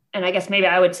similarly, and I guess maybe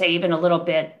I would say even a little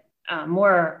bit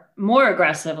more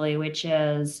aggressively, which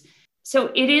is,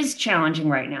 so it is challenging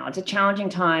right now. It's a challenging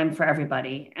time for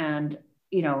everybody. And,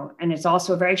 and it's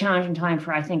also a very challenging time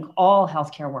for, I think, all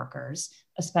healthcare workers,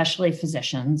 especially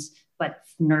physicians, but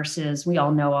nurses, we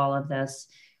all know all of this.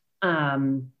 I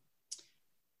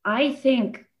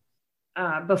think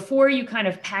before you kind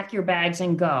of pack your bags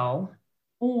and go,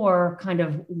 or kind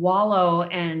of wallow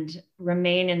and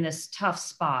remain in this tough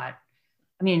spot,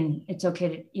 I mean, it's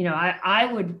okay to,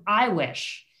 I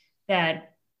wish that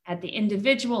at the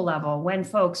individual level, when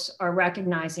folks are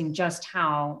recognizing just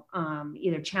how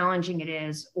either challenging it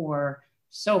is or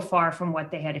so far from what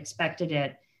they had expected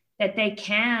it, that they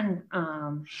can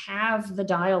have the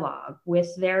dialogue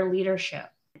with their leadership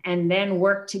and then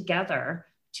work together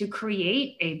to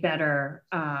create a better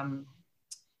and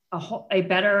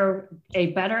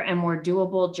more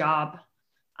doable job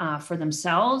for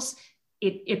themselves.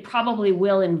 It probably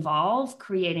will involve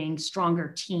creating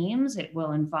stronger teams. It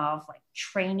will involve like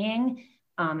training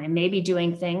and maybe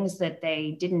doing things that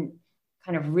they didn't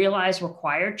kind of realize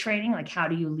required training, like how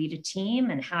do you lead a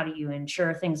team and how do you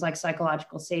ensure things like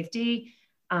psychological safety.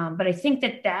 But I think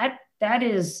that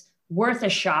is worth a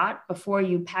shot before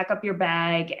you pack up your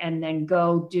bag and then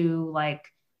go do like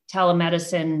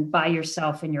telemedicine by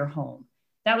yourself in your home.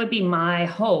 That would be my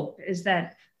hope, is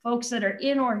that folks that are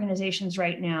in organizations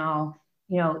right now,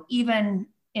 even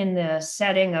in the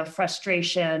setting of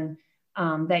frustration,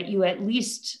 that you at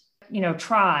least,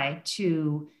 try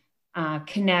to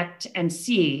connect and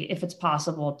see if it's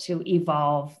possible to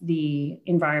evolve the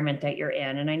environment that you're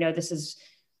in. And I know this is,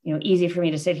 easy for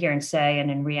me to sit here and say, and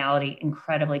in reality,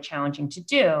 incredibly challenging to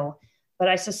do. But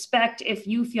I suspect if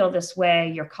you feel this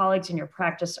way, your colleagues in your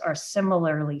practice are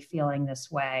similarly feeling this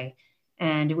way.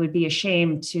 And it would be a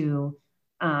shame to,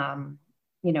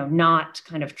 not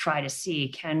kind of try to see,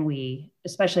 can we,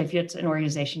 especially if it's an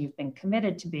organization you've been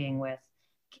committed to being with,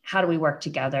 how do we work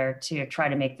together to try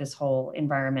to make this whole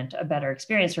environment a better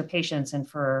experience for patients and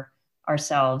for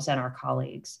ourselves and our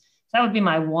colleagues? So that would be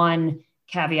my one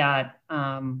caveat.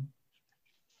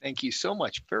 Thank you so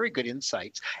much. Very good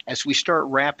insights. As we start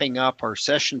wrapping up our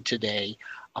session today,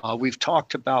 we've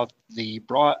talked about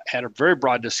had a very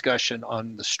broad discussion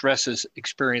on the stresses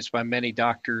experienced by many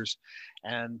doctors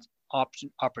and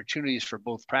opportunities for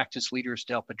both practice leaders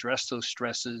to help address those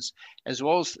stresses, as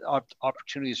well as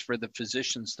opportunities for the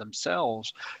physicians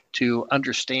themselves to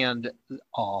understand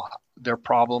their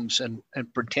problems and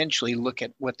potentially look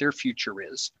at what their future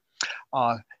is.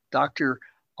 Dr.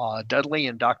 Dudley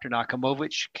and Dr.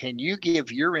 Nakamovich, can you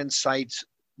give your insights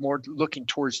more looking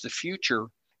towards the future?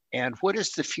 And what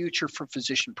is the future for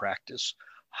physician practice?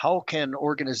 How can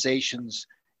organizations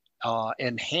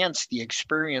enhance the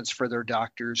experience for their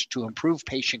doctors to improve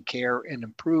patient care and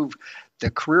improve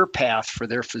the career path for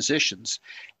their physicians?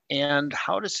 And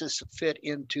how does this fit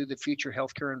into the future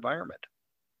healthcare environment?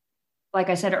 Like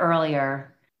I said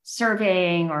earlier,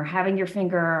 surveying or having your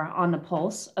finger on the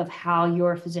pulse of how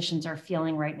your physicians are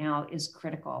feeling right now is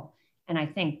critical. And I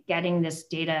think getting this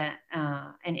data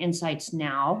and insights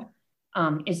now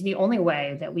is the only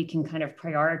way that we can kind of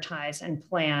prioritize and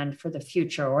plan for the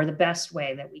future, or the best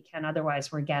way that we can.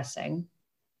 Otherwise, we're guessing.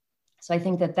 So I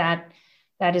think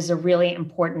that is a really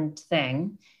important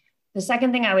thing. The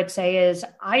second thing I would say is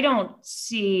I don't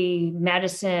see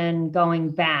medicine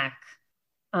going back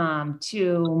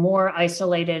to more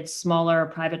isolated, smaller,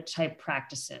 private type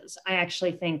practices. I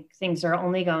actually think things are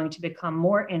only going to become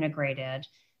more integrated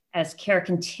as care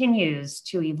continues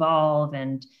to evolve,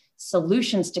 and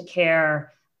solutions to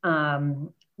care,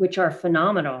 which are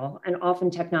phenomenal and often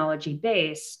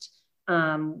technology-based,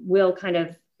 will kind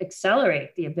of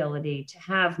accelerate the ability to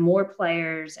have more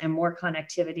players and more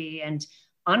connectivity, and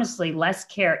honestly, less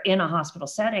care in a hospital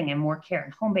setting and more care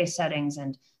in home-based settings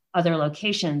and other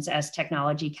locations as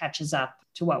technology catches up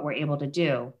to what we're able to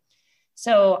do.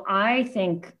 So I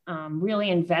think really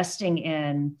investing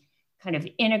in kind of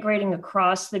integrating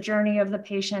across the journey of the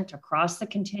patient, across the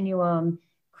continuum,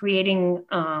 creating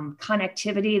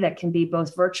connectivity that can be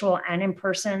both virtual and in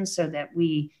person, so that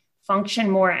we function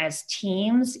more as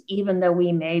teams, even though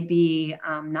we may be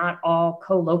not all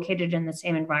co-located in the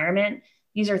same environment.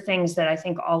 These are things that I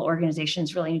think all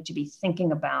organizations really need to be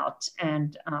thinking about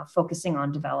and focusing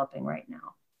on developing right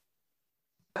now.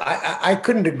 I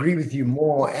couldn't agree with you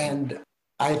more. And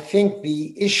I think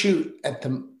the issue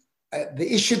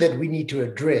that we need to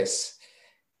address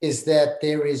is that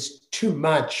there is too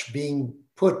much being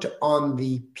put on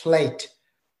the plate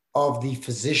of the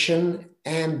physician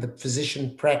and the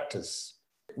physician practice.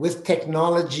 With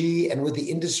technology and with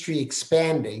the industry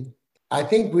expanding, I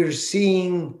think we're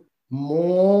seeing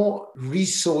more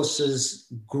resources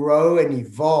grow and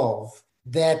evolve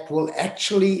that will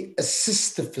actually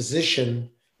assist the physician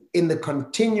in the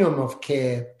continuum of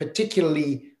care,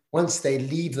 particularly once they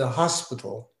leave the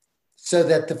hospital, so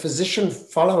that the physician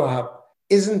follow-up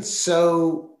isn't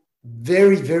so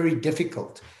very, very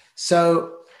difficult.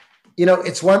 So,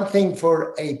 it's one thing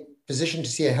for a physician to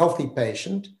see a healthy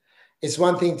patient. It's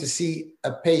one thing to see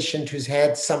a patient who's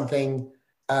had something,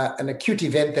 an acute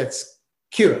event that's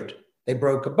cured. They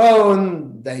broke a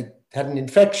bone, they had an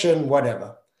infection,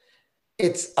 whatever.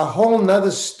 It's a whole nother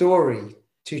story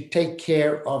to take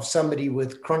care of somebody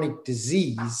with chronic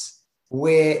disease,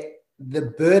 where the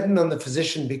burden on the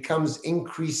physician becomes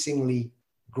increasingly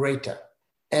greater.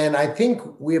 And I think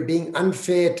we're being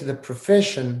unfair to the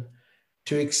profession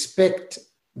to expect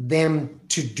them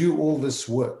to do all this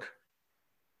work.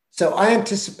 So I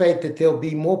anticipate that there'll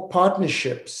be more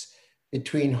partnerships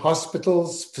between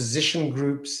hospitals, physician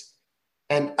groups,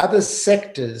 and other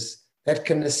sectors that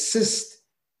can assist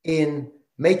in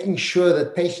making sure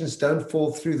that patients don't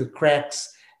fall through the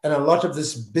cracks, and a lot of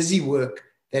this busy work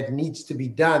that needs to be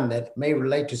done that may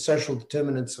relate to social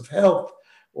determinants of health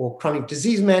or chronic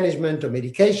disease management or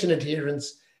medication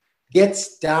adherence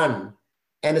gets done.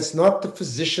 And it's not the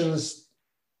physician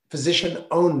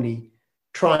only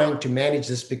trying to manage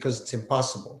this because it's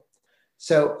impossible.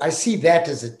 So I see that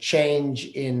as a change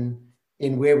in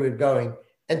where we're going.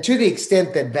 And to the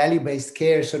extent that value-based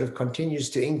care sort of continues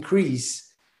to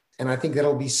increase, and I think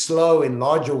that'll be slow in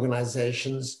large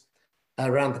organizations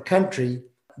around the country,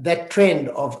 that trend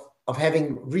of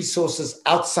having resources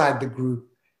outside the group,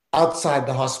 outside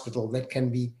the hospital that can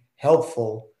be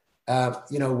helpful,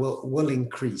 will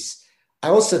increase. I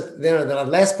also, the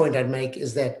last point I'd make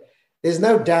is that there's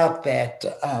no doubt that,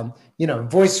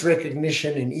 voice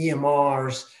recognition in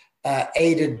EMRs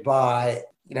aided by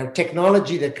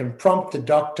technology that can prompt the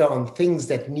doctor on things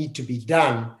that need to be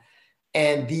done.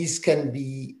 And these can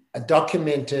be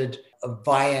documented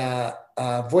via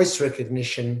voice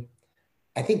recognition.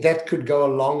 I think that could go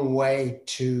a long way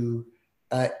to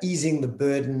easing the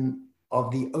burden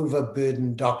of the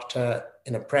overburdened doctor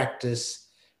in a practice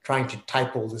trying to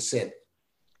type all this in.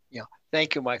 Yeah,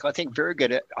 thank you, Michael. I think very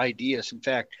good ideas. In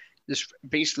fact, this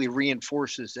basically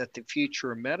reinforces that the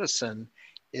future of medicine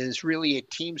is really a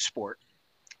team sport.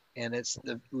 And it's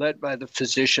led by the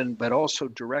physician, but also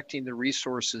directing the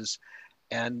resources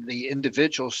and the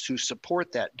individuals to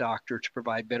support that doctor to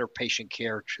provide better patient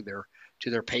care to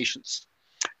their patients.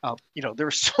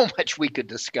 There's so much we could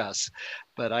discuss,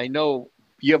 but I know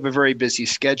you have a very busy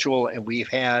schedule and we've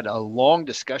had a long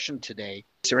discussion today.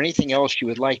 Is there anything else you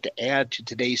would like to add to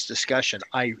today's discussion?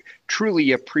 I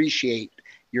truly appreciate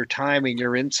your time and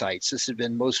your insights. This has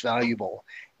been most valuable,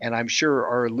 and I'm sure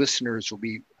our listeners will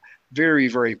be very,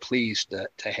 very pleased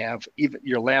to have even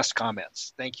your last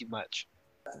comments. Thank you much.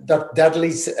 Dr.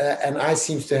 Dudley and I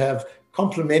seems to have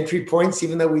complementary points,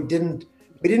 even though we didn't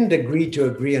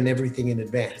agree on everything in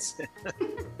advance.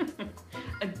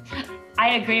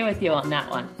 I agree with you on that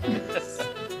one.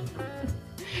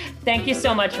 Thank you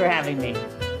so much for having me.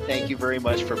 Thank you very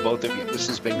much for both of you. This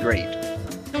has been great.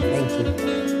 Thank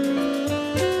you.